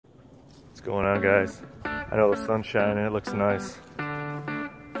What's going on, guys? I know the sun's shining, it looks nice.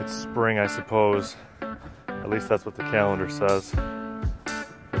 It's spring, I suppose. At least that's what the calendar says.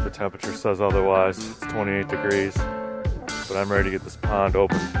 But the temperature says otherwise. It's 28 degrees. But I'm ready to get this pond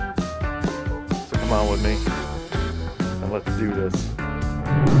open. So come on with me and let's do this.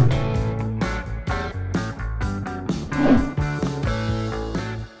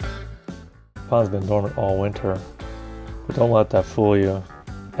 The pond's been dormant all winter, but don't let that fool you.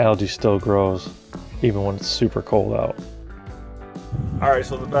 Algae still grows, even when it's super cold out. Alright,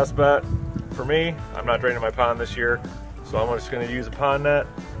 so the best bet for me, I'm not draining my pond this year, so I'm just going to use a pond net,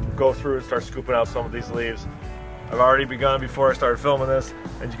 go through and start scooping out some of these leaves. I've already begun before I started filming this,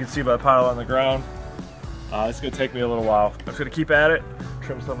 as you can see by the pile on the ground. It's going to take me a little while. I'm just going to keep at it,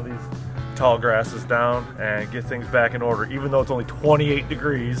 trim some of these tall grasses down, and get things back in order, even though it's only 28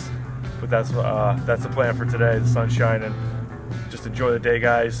 degrees. But that's the plan for today. The sun's shining. Just enjoy the day,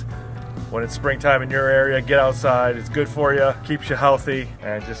 guys. When it's springtime in your area, get outside. It's good for you, keeps you healthy,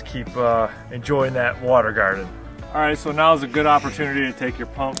 and just keep enjoying that water garden. All right, so now is a good opportunity to take your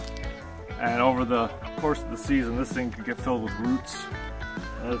pump, and over the course of the season, this thing could get filled with roots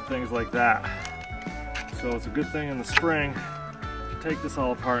and other things like that. So it's a good thing in the spring to take this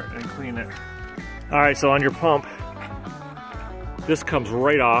all apart and clean it. All right, so on your pump, this comes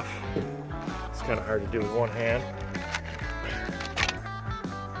right off. It's kind of hard to do with one hand.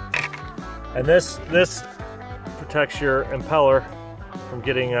 And this protects your impeller from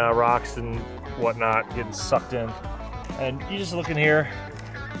getting rocks and whatnot getting sucked in. And you just look in here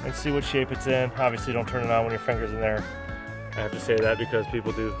and see what shape it's in. Obviously don't turn it on when your finger's in there. I have to say that because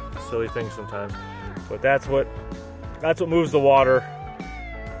people do silly things sometimes. But that's what moves the water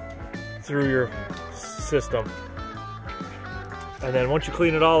through your system. And then once you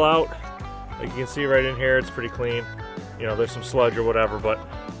clean it all out, like you can see right in here, it's pretty clean. You know, there's some sludge or whatever, but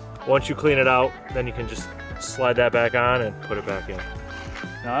once you clean it out, then you can just slide that back on and put it back in.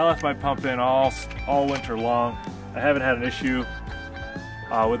 Now I left my pump in all winter long. I haven't had an issue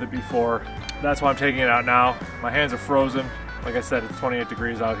with it before. That's why I'm taking it out now. My hands are frozen. Like I said, it's 28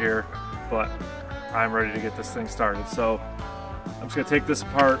 degrees out here, but I'm ready to get this thing started. So I'm just gonna take this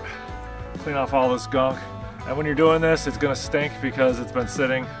apart, clean off all this gunk. And when you're doing this, it's gonna stink because it's been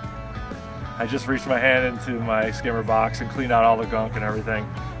sitting. I just reached my hand into my skimmer box and cleaned out all the gunk and everything.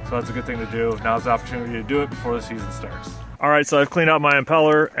 So that's a good thing to do. Now's the opportunity to do it before the season starts. All right, so I've cleaned out my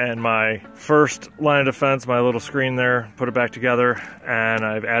impeller and my first line of defense, my little screen there, put it back together, and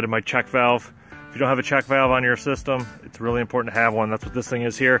I've added my check valve. If you don't have a check valve on your system, it's really important to have one. That's what this thing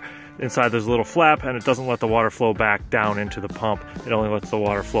is here. Inside there's a little flap, and it doesn't let the water flow back down into the pump. It only lets the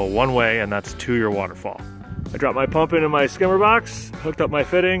water flow one way, and that's to your waterfall. I dropped my pump into my skimmer box, hooked up my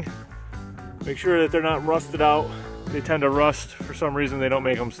fitting. Make sure that they're not rusted out. They tend to rust. For some reason, they don't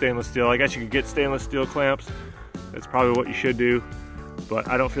make them stainless steel. I guess you could get stainless steel clamps. That's probably what you should do, but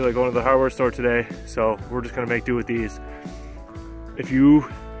I don't feel like going to the hardware store today, so we're just gonna make do with these. If you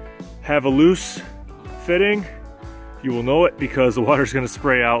have a loose fitting, you will know it because the water's gonna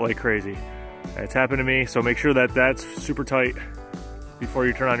spray out like crazy. It's happened to me, so make sure that that's super tight before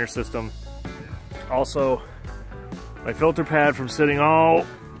you turn on your system. Also, my filter pad from sitting all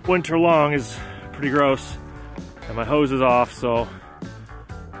winter long is pretty gross, and my hose is off, so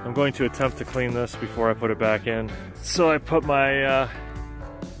I'm going to attempt to clean this before I put it back in. So I put my,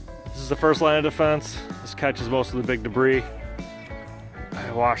 this is the first line of defense. This catches most of the big debris.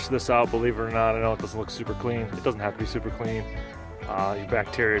 I washed this out, believe it or not. I know it doesn't look super clean. It doesn't have to be super clean. Your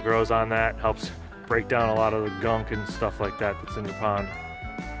bacteria grows on that, helps break down a lot of the gunk and stuff like that that's in your pond.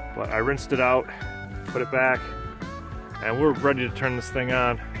 But I rinsed it out, put it back, and we're ready to turn this thing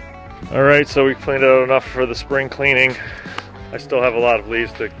on. All right, so we cleaned it out enough for the spring cleaning. I still have a lot of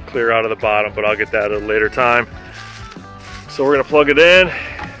leaves to clear out of the bottom, but I'll get that at a later time. So we're gonna plug it in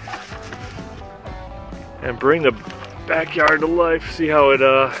and bring the backyard to life. See how it,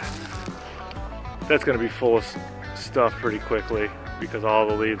 that's gonna be full of stuff pretty quickly because all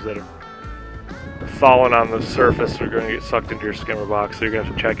the leaves that are falling on the surface are gonna get sucked into your skimmer box, so you're gonna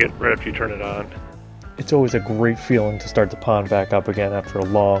have to check it right after you turn it on. It's always a great feeling to start the pond back up again after a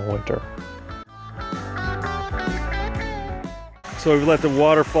long winter. So we've let the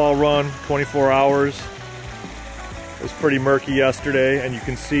waterfall run 24 hours. It was pretty murky yesterday, and you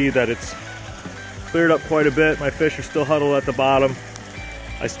can see that it's cleared up quite a bit. My fish are still huddled at the bottom.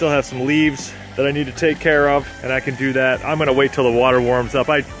 I still have some leaves that I need to take care of, and I can do that. I'm gonna wait till the water warms up.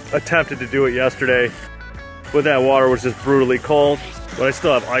 I attempted to do it yesterday, but that water was just brutally cold, but I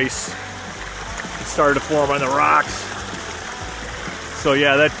still have ice. It started to form on the rocks. So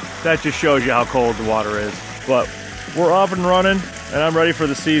yeah, that just shows you how cold the water is. But we're up and running, and I'm ready for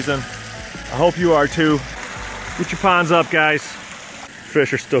the season. I hope you are too. Get your ponds up, guys.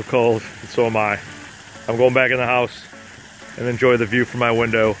 Fish are still cold, and so am I. I'm going back in the house and enjoy the view from my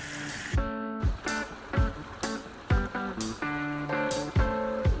window.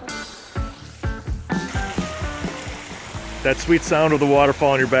 That sweet sound of the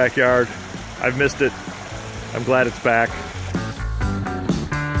waterfall in your backyard. I've missed it. I'm glad it's back.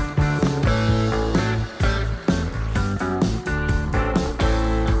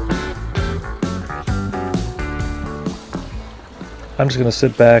 I'm just gonna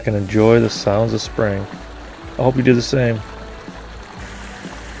sit back and enjoy the sounds of spring. I hope you do the same.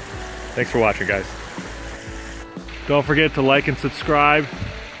 Thanks for watching, guys. Don't forget to like and subscribe.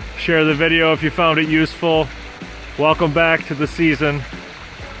 Share the video if you found it useful. Welcome back to the season.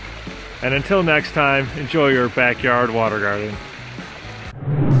 And until next time, enjoy your backyard water garden.